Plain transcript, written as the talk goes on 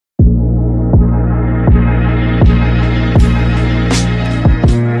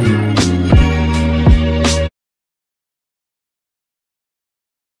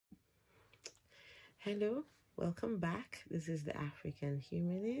Hello, welcome back. This is the African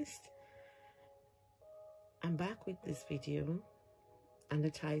Humanist. I'm back with this video, and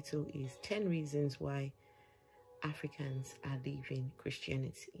the title is 10 Reasons Why Africans Are Leaving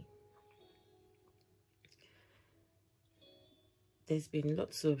Christianity. There's been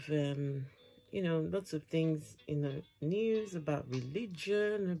lots of lots of things in the news about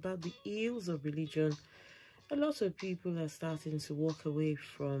religion, about the ills of religion. A lot of people are starting to walk away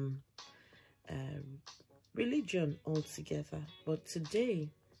from religion altogether. But today,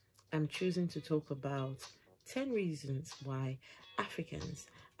 I'm choosing to talk about 10 reasons why Africans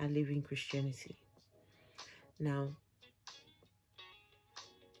are leaving Christianity. Now,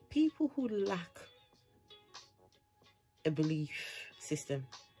 people who lack a belief system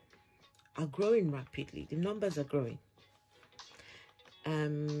are growing rapidly. The numbers are growing.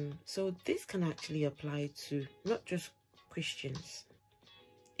 So this can actually apply to not just Christians.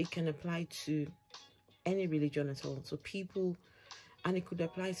 It can apply to any religion at all. So people, and it could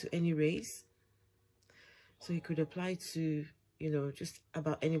apply to any race. So it could apply to, just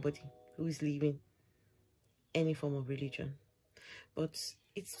about anybody who is leaving any form of religion. But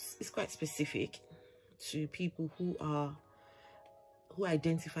it's quite specific to people who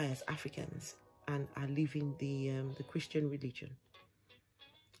identify as Africans and are leaving the Christian religion.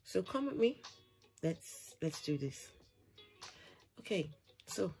 So come with me. Let's do this. Okay.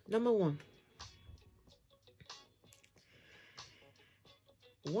 So, number one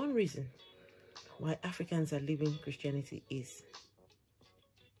reason why Africans are leaving Christianity is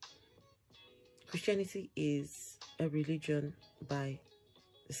Christianity is a religion by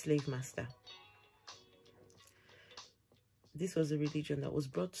the slave master. This was a religion that was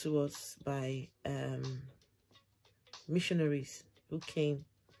brought to us by missionaries who came,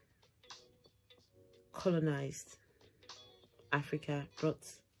 colonized Africa, brought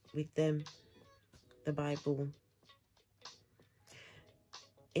with them the Bible.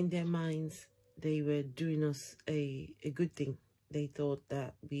 In their minds, they were doing us a good thing. They thought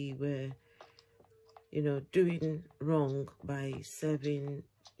that we were, doing wrong by serving,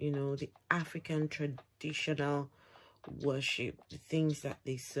 the African traditional worship, the things that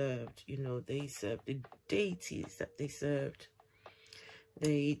they served. They served the deities that they served.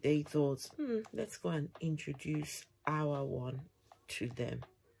 They thought, let's go and introduce our one to them.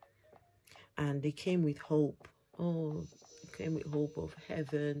 And they came with hope. Came with hope of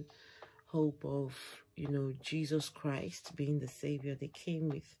heaven, hope of, Jesus Christ being the Savior. They came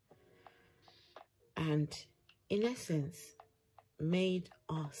with, and in essence, made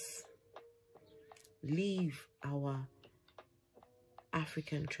us leave our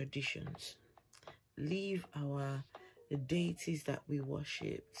African traditions, leave the deities that we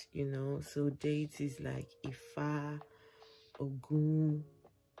worshipped, so deities like Ifa, Ogun,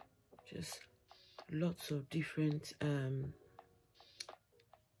 just lots of different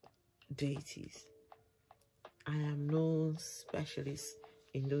deities. I am no specialist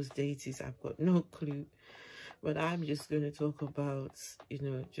in those deities. I've got no clue, but I'm just going to talk about,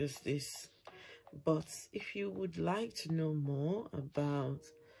 just this. But if you would like to know more about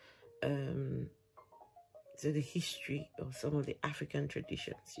the history of some of the African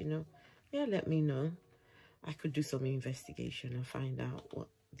traditions, let me know. I could do some investigation and find out what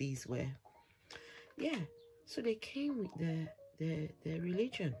these were. Yeah, so they came with their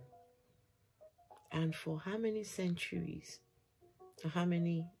religion. And for how many centuries, or how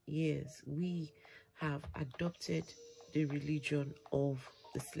many years, we have adopted the religion of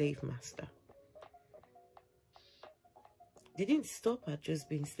the slave master. They didn't stop at just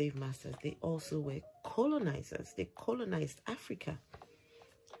being slave masters. They also were colonizers. They colonized Africa.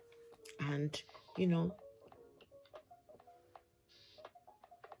 And,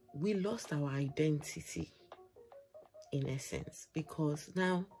 we lost our identity, in essence, because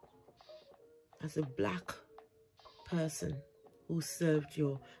now, as a black person who served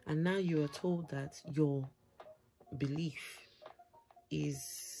and now you are told that your belief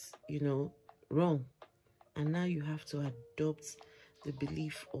is, wrong. And now you have to adopt the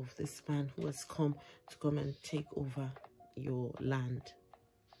belief of this man who has come and take over your land.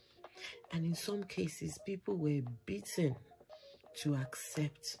 And in some cases, people were beaten to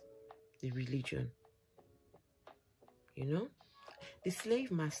accept the religion. The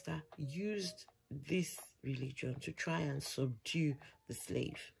slave master used this religion to try and subdue the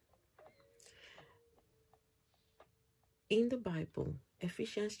slave. In the Bible,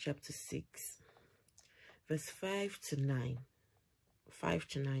 Ephesians chapter 6, verse 5 to 9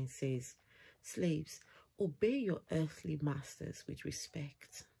 says, "Slaves, obey your earthly masters with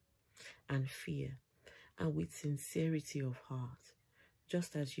respect and fear, and with sincerity of heart,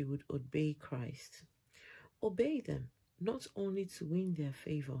 just as you would obey Christ, Obey them, not only to win their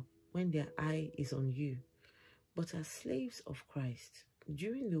favor when their eye is on you, but as slaves of Christ,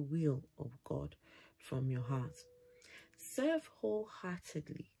 doing the will of God from your heart. Serve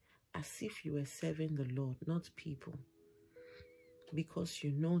wholeheartedly, as if you were serving the Lord, not people, because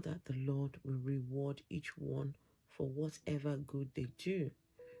you know that the Lord will reward each one for whatever good they do,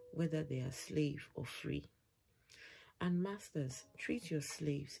 whether they are slave or free. And masters, treat your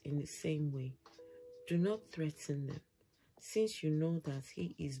slaves in the same way. Do not threaten them, since you know that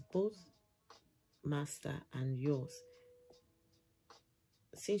he is both master and yours.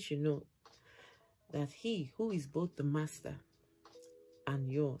 Since you know that he who is both the master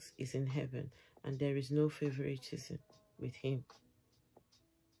and yours is in heaven, and there is no favoritism with him.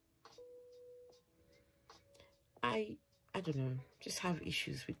 I don't know, just have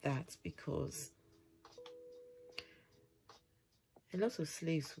issues with that, because a lot of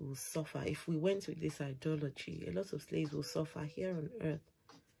slaves will suffer. If we went with this ideology, a lot of slaves will suffer here on earth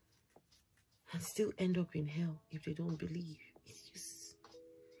and still end up in hell if they don't believe. It's just...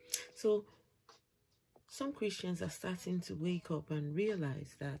 So some Christians are starting to wake up and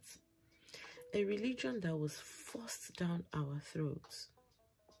realize that a religion that was forced down our throats,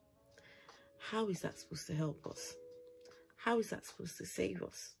 how is that supposed to help us? How is that supposed to save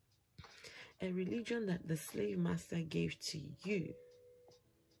us? A religion that the slave master gave to you,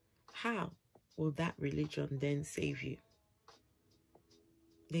 how will that religion then save you?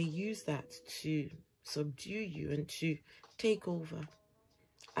 They use that to subdue you and to take over.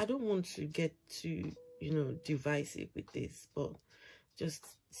 I don't want to get too, divisive with this, but just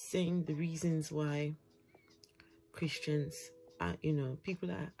saying the reasons why Christians are,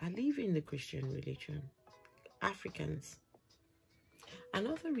 people are leaving the Christian religion. Africans.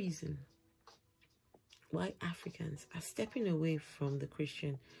 Another reason why Africans are stepping away from the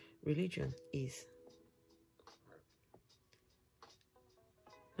Christian religion is,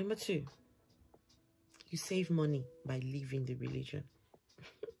 number 2, you save money by leaving the religion.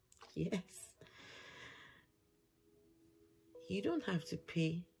 Yes. You don't have to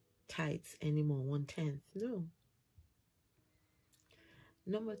pay tithes anymore, 1/10. No.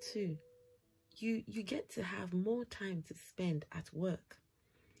 Number 2, you get to have more time to spend at work.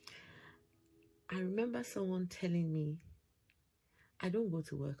 I remember someone telling me, I don't go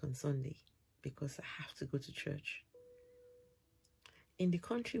to work on Sunday because I have to go to church. In the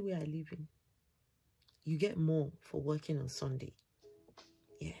country where I live in, you get more for working on Sunday.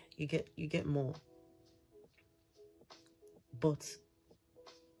 Yeah, you get more. But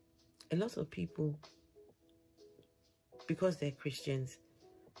a lot of people, because they're Christians,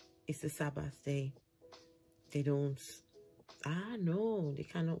 it's the Sabbath day. They don't, no, they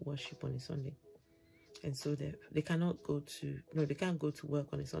cannot worship on a Sunday. And so they cannot go to, they can't go to work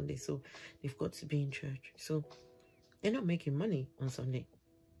on a Sunday. So they've got to be in church. So they're not making money on Sunday.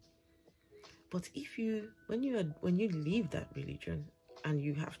 But when you leave that religion and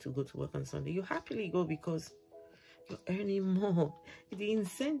you have to go to work on Sunday, you happily go because you're earning more. The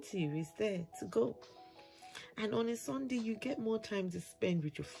incentive is there to go. And on a Sunday, you get more time to spend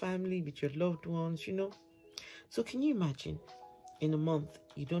with your family, with your loved ones, So can you imagine, in a month,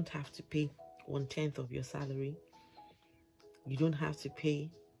 you don't have to pay 1/10 of your salary. You don't have to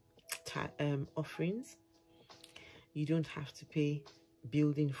pay offerings. You don't have to pay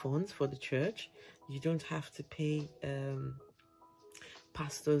building funds for the church. You don't have to pay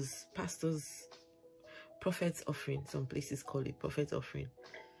prophets offering. Some places call it prophet offering.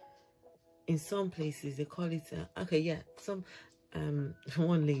 In some places they call it some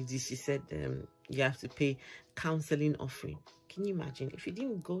one lady, she said you have to pay counseling offering. Can you imagine if you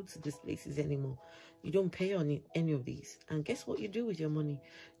didn't go to these places anymore? You don't pay on any of these, and guess what you do with your money?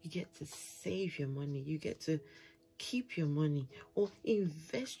 You get to save your money. You get to keep your money or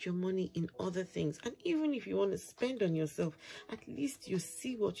invest your money in other things. And even if you want to spend on yourself, at least you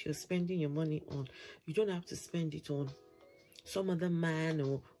see what you're spending your money on. You don't have to spend it on some other man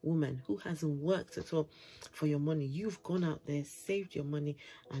or woman who hasn't worked at all for your money. You've gone out there, saved your money,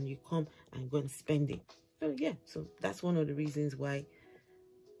 and you come and go and spend it. So yeah, so that's one of the reasons why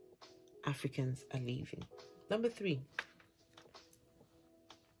Africans are leaving. Number 3,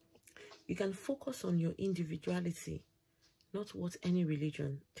 you can focus on your individuality, not what any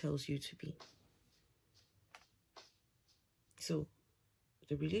religion tells you to be. So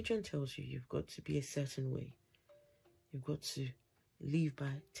the religion tells you you've got to be a certain way. You've got to live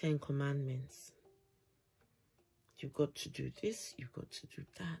by 10 commandments. You've got to do this, you've got to do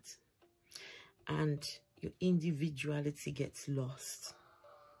that. And your individuality gets lost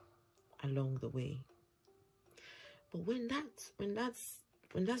along the way. But when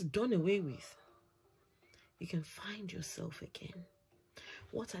that's done away with, you can find yourself again.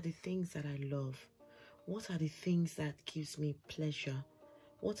 What are the things that I love? What are the things that gives me pleasure?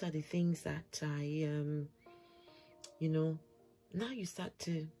 What are the things that I, you know, now you start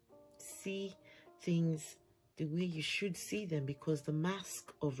to see things the way you should see them, because the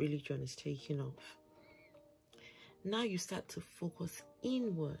mask of religion is taken off. Now you start to focus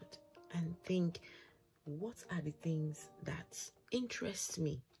inward and think, what are the things that interest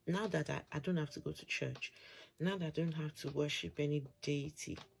me? Now that I don't have to go to church, now that I don't have to worship any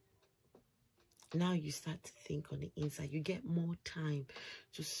deity, now you start to think on the inside. You get more time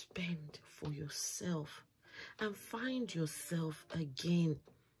to spend for yourself and find yourself again.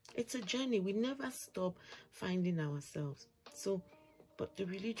 It's a journey. We never stop finding ourselves. So, but the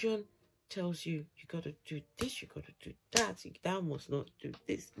religion tells you, you got to do this, you got to do that, thou must not do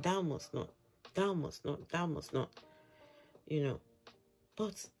this, thou must not, thou must not, thou must not, you know.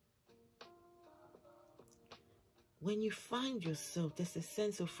 But when you find yourself, there's a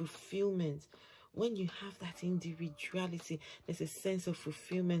sense of fulfillment. When you have that individuality, there's a sense of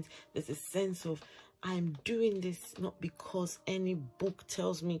fulfillment. There's a sense of, I'm doing this not because any book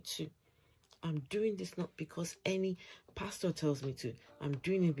tells me to. I'm doing this not because any pastor tells me to. I'm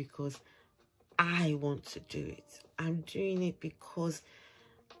doing it because I want to do it. I'm doing it because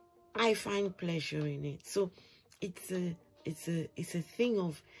I find pleasure in it. So it's a thing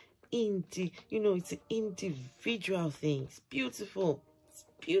of it's an individual thing. It's beautiful. It's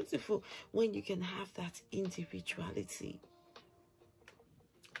beautiful when you can have that individuality.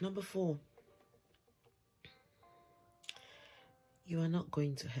 Number 4, you are not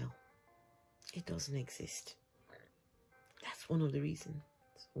going to hell. It doesn't exist. That's one of the reasons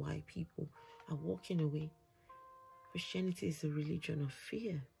why people are walking away. Christianity is a religion of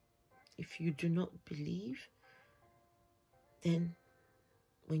fear. If you do not believe, then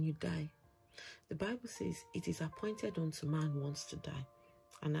when you die, the Bible says it is appointed unto man once to die,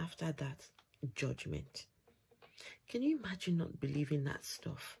 and after that, judgment. Can you imagine not believing that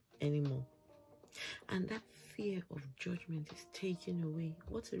stuff anymore? And that fear of judgment is taken away.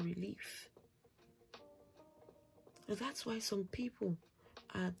 What a relief. And that's why some people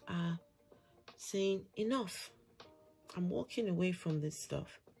are saying, enough. I'm walking away from this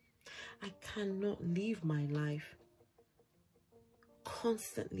stuff. I cannot live my life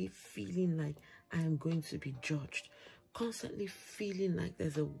constantly feeling like I am going to be judged, constantly feeling like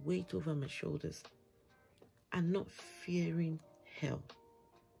there's a weight over my shoulders, and not fearing hell.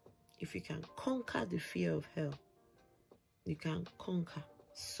 If you can conquer the fear of hell, you can conquer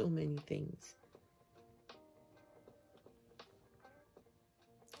so many things.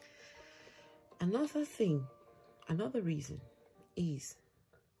 Another thing, another reason is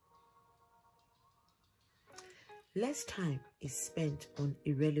less time is spent on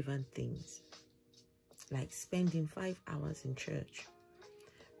irrelevant things, like spending 5 hours in church,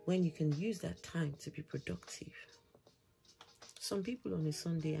 when you can use that time to be productive. Some people on a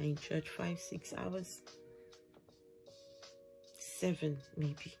Sunday are in church 5-6 hours, 7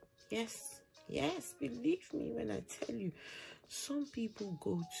 maybe. Yes, believe me when I tell you, some people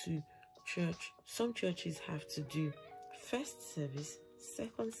go to church. Some churches have to do first service,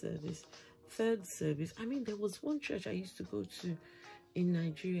 second service, third service. I mean, there was one church I used to go to in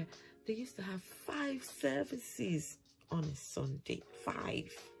Nigeria. They used to have 5 services on a Sunday.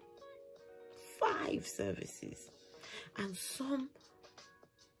 5 services. And some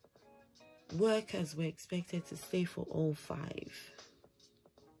workers were expected to stay for all 5.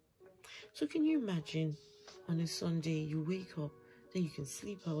 So can you imagine, on a Sunday you wake up, then you can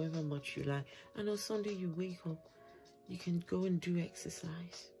sleep however much you like, and on Sunday you wake up, you can go and do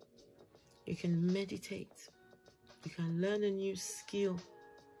exercise, you can meditate, you can learn a new skill.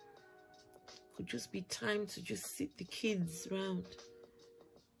 Could just be time to just sit the kids around.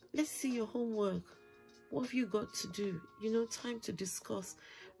 Let's see your homework. What have you got to do? You know, time to discuss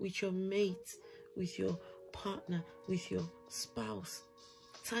with your mate, with your partner, with your spouse.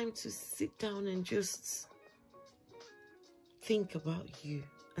 Time to sit down and just think about you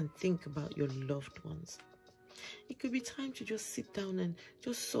and think about your loved ones. It could be time to just sit down and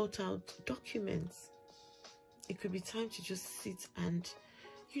just sort out documents. It could be time to just sit and,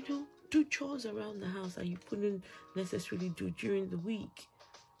 you know, do chores around the house that you couldn't necessarily do during the week.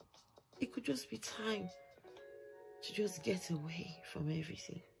 It could just be time to just get away from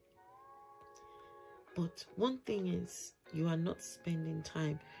everything. But one thing is, you are not spending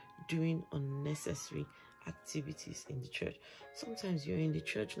time doing unnecessary activities in the church. Sometimes you're in the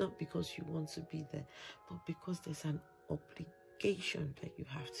church not because you want to be there, but because there's an obligation that you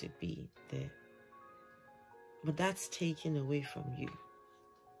have to be there. But that's taken away from you.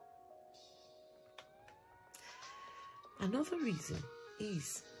 Another reason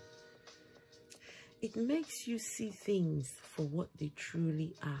is it makes you see things for what they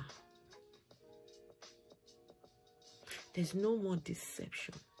truly are. There's no more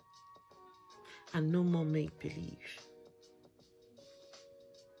deception and no more make-believe.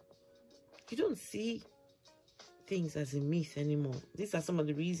 You don't see things as a myth anymore. These are some of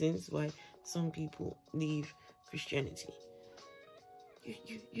the reasons why some people leave Christianity.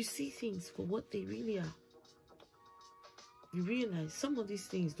 You see things for what they really are. You realize some of these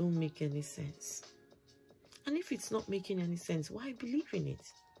things don't make any sense. And if it's not making any sense, why believe in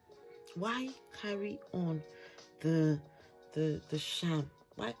it? Why carry on the sham?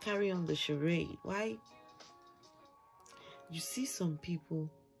 Why carry on the charade? Why? You see some people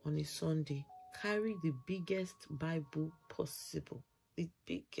on a Sunday carry the biggest Bible possible, the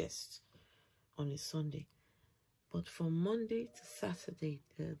biggest on a Sunday. But from Monday to Saturday,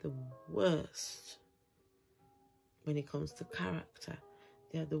 they're the worst when it comes to character.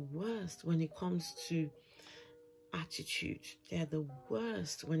 They're the worst when it comes to attitude. They're the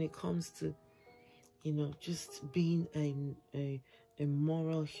worst when it comes to, you know, just being a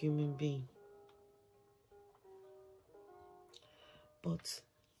moral human being. But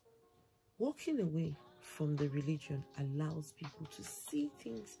walking away from the religion allows people to see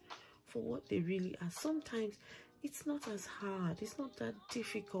things for what they really are. Sometimes it's not as hard, it's not that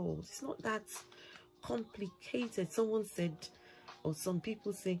difficult, it's not that complicated. Someone said, or some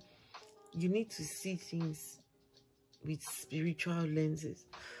people say, you need to see things with spiritual lenses.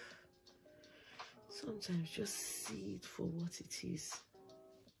 Sometimes just see it for what it is.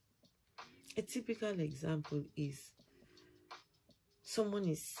 A typical example is someone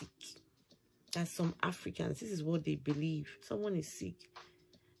is sick. As some Africans, this is what they believe. Someone is sick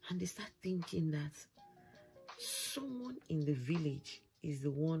and they start thinking that someone in the village is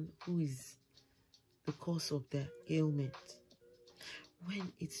the one who is the cause of their ailment,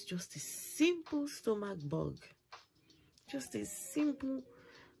 when it's just a simple stomach bug. Just a simple,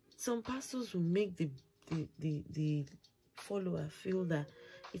 some pastors will make the follower feel that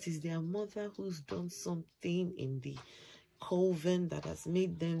it is their mother who's done something in the coven that has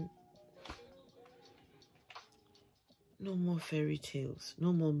made them. No more fairy tales,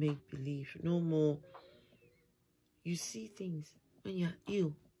 no more make-believe, no more. You see things when you're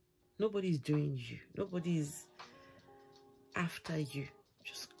ill. Nobody's doing you. Nobody's after you.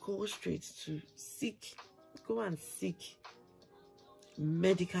 Just go straight to seek. Go and seek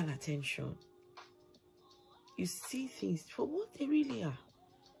medical attention. You see things for what they really are.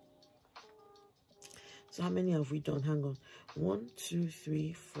 So how many have we done? Hang on. 1, 2,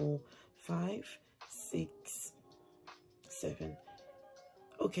 3, 4, 5, 6, 7.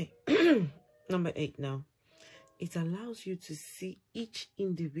 Okay. Number 8 now. It allows you to see each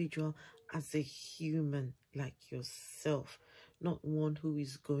individual as a human like yourself, not one who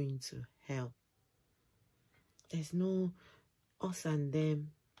is going to hell. There's no us and them,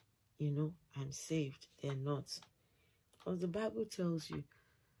 you know, I'm saved. They're not. Because the Bible tells you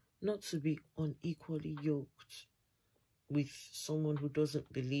not to be unequally yoked with someone who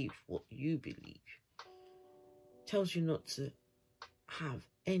doesn't believe what you believe. Tells you not to have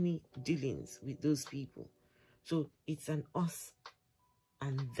any dealings with those people. So it's an us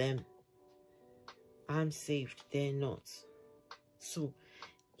and them. I'm saved, they're not. So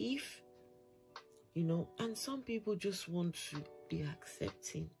if, you know, and some people just want to be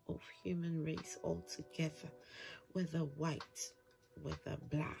accepting of human race altogether, whether white, whether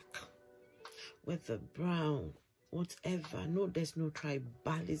black, whether brown, whatever. No, there's no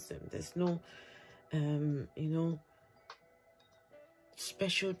tribalism. There's no, you know,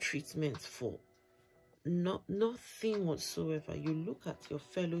 special treatment for nothing whatsoever. You look at your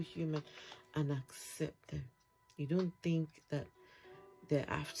fellow human and accept them. You don't think that they're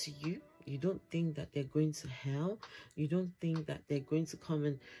after you. You don't think that they're going to hell. You don't think that they're going to come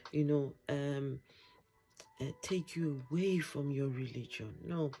and, you know, take you away from your religion.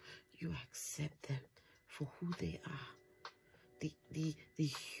 No, you accept them for who they are. The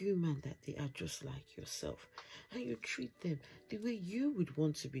human that they are, just like yourself. And you treat them the way you would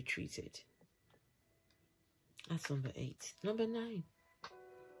want to be treated. That's number 8. Number 9.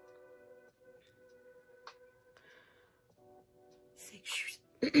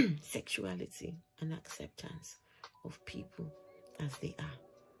 Sexuality and acceptance of people as they are,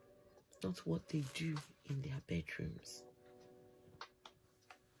 not what they do in their bedrooms.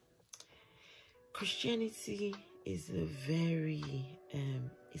 Christianity is a very,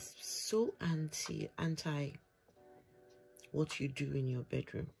 it's so anti what you do in your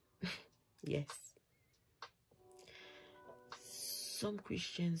bedroom. Yes. Some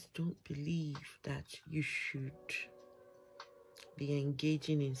Christians don't believe that you should be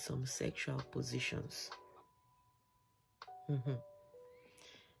engaging in some sexual positions. There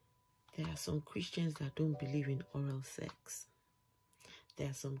are some Christians that don't believe in oral sex. There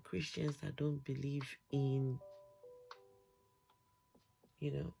are some Christians that don't believe in,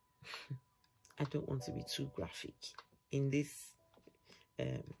 you know, I don't want to be too graphic in this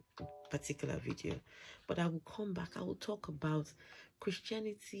particular video, but I will come back. I will talk about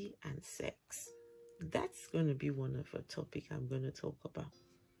Christianity and sex. That's going to be one of a topic I'm going to talk about.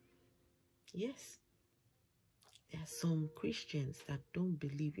 Yes, there are some Christians that don't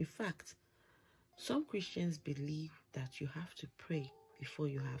believe. In fact, some Christians believe that you have to pray before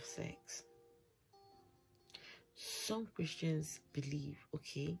you have sex. Some Christians believe,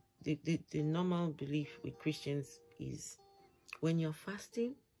 okay, the normal belief with Christians is when you're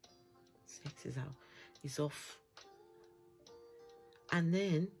fasting, sex is out, is off. And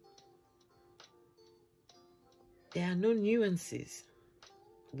then there are no nuances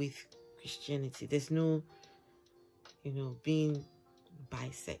with Christianity. There's no, you know, being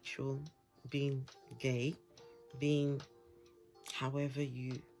bisexual, being gay, being however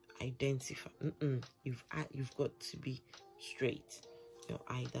you identify. You've got to be straight. You're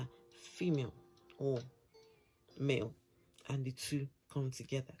either female or male, and the two come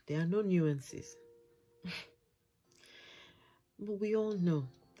together. There are no nuances. But we all know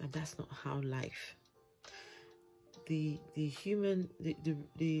that that's not how life. The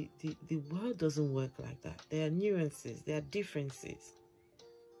world doesn't work like that. There are nuances. There are differences.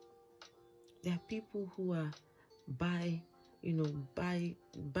 There are people who are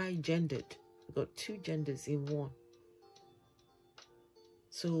bi-gendered. Got two genders in one.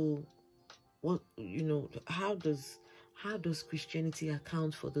 So, what, you know, how does Christianity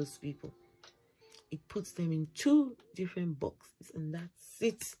account for those people? It puts them in two different boxes, and that's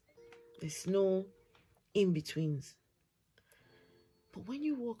it. There's no in-betweens. But when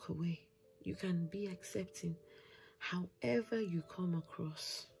you walk away, you can be accepting however you come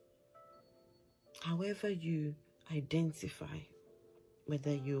across, however you identify,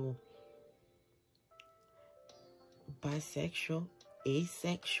 whether you're bisexual,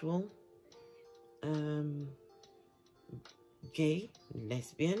 asexual, gay,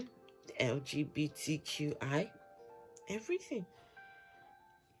 lesbian, LGBTQI, everything.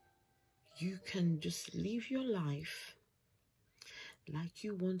 You can just live your life like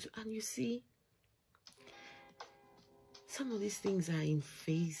you want to. And you see, some of these things are in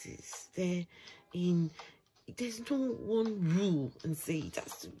phases. There's no one rule and say it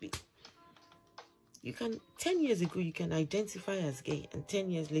has to be. You can, 10 years ago, you can identify as gay, and 10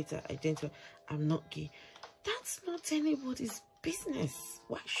 years later, identify, I'm not gay. That's not anybody's business.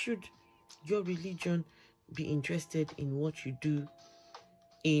 Why should your religion be interested in what you do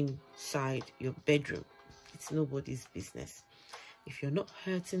inside your bedroom? It's nobody's business. If you're not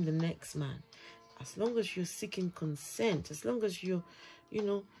hurting the next man, as long as you're seeking consent, as long as you're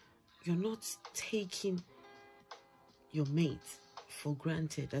not taking your mate for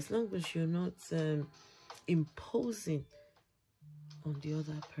granted, as long as you're not imposing on the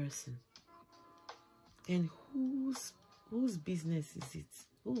other person, then whose business is it?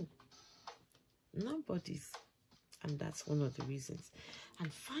 Who? Nobody's. And that's one of the reasons.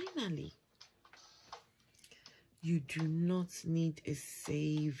 And finally, you do not need a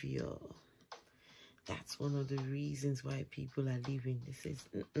savior. That's one of the reasons why people are leaving. They say,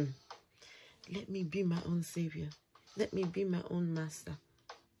 let me be my own savior. Let me be my own master.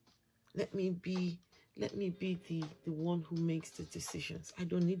 Let me be the one who makes the decisions. I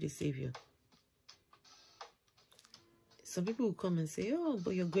don't need a savior. Some people will come and say, oh,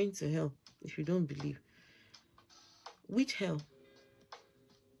 but you're going to hell if you don't believe. Which hell?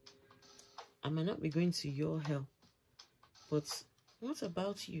 I might not be going to your hell, but what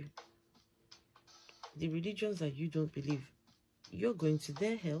about you? The religions that you don't believe, you're going to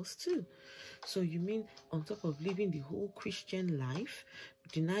their hells too. So you mean on top of living the whole Christian life,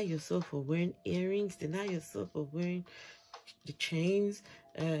 deny yourself of wearing earrings, deny yourself of wearing the chains,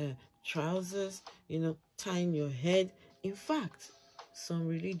 trousers, tying your head. In fact, some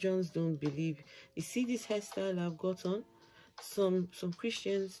religions don't believe. You see this hairstyle I've got on? Some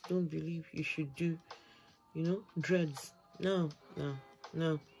Christians don't believe you should do, dreads. No.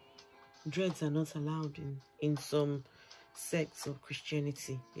 Dreads are not allowed in some sects of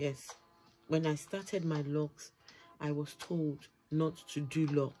Christianity. Yes. When I started my locks, I was told not to do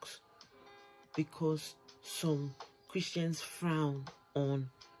locks because some Christians frown on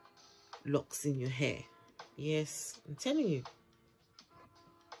locks in your hair. Yes, I'm telling you.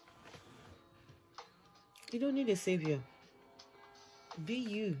 You don't need a savior. Be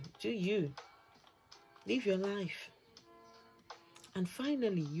you. Do you. Live your life. And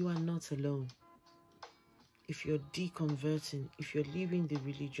finally, you are not alone. If you're deconverting, if you're leaving the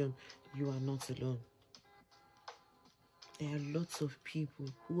religion, you are not alone. There are lots of people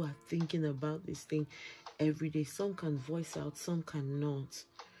who are thinking about this thing every day. Some can voice out, some cannot.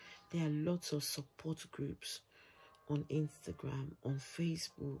 There are lots of support groups on Instagram, on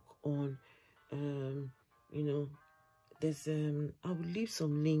Facebook, on, you know, there's, I will leave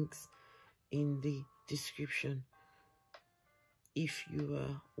some links in the description if you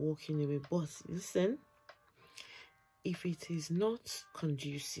are walking away. But listen, if it is not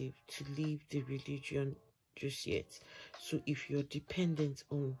conducive to leave the religion just yet, so if you're dependent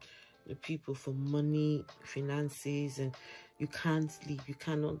on the people for money, finances, and you can't leave, you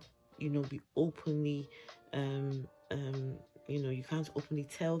cannot, you know, be openly, you know, you can't openly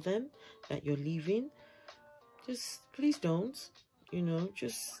tell them that you're leaving, just please don't, you know,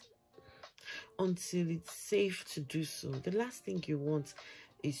 just until it's safe to do so. The last thing you want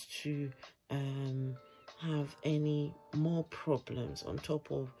is to have any more problems on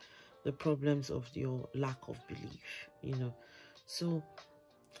top of the problems of your lack of belief, you know. So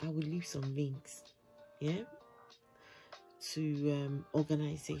I will leave some links, yeah, to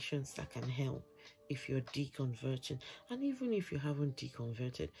organizations that can help if you're deconverting. And even if you haven't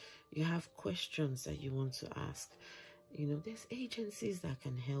deconverted, you have questions that you want to ask, you know, there's agencies that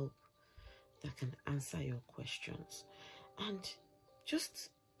can help, that can answer your questions, and just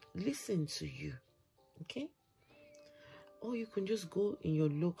listen to you, okay? Or you can just go in your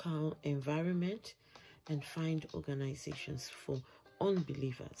local environment and find organizations for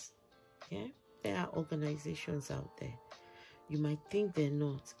unbelievers, yeah? There are organizations out there. You might think they're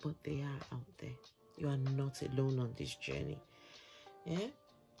not, but they are out there. You are not alone on this journey, yeah?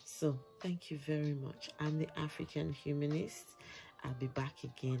 So thank you very much. I'm the African Humanist. I'll be back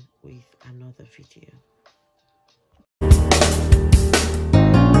again with another video.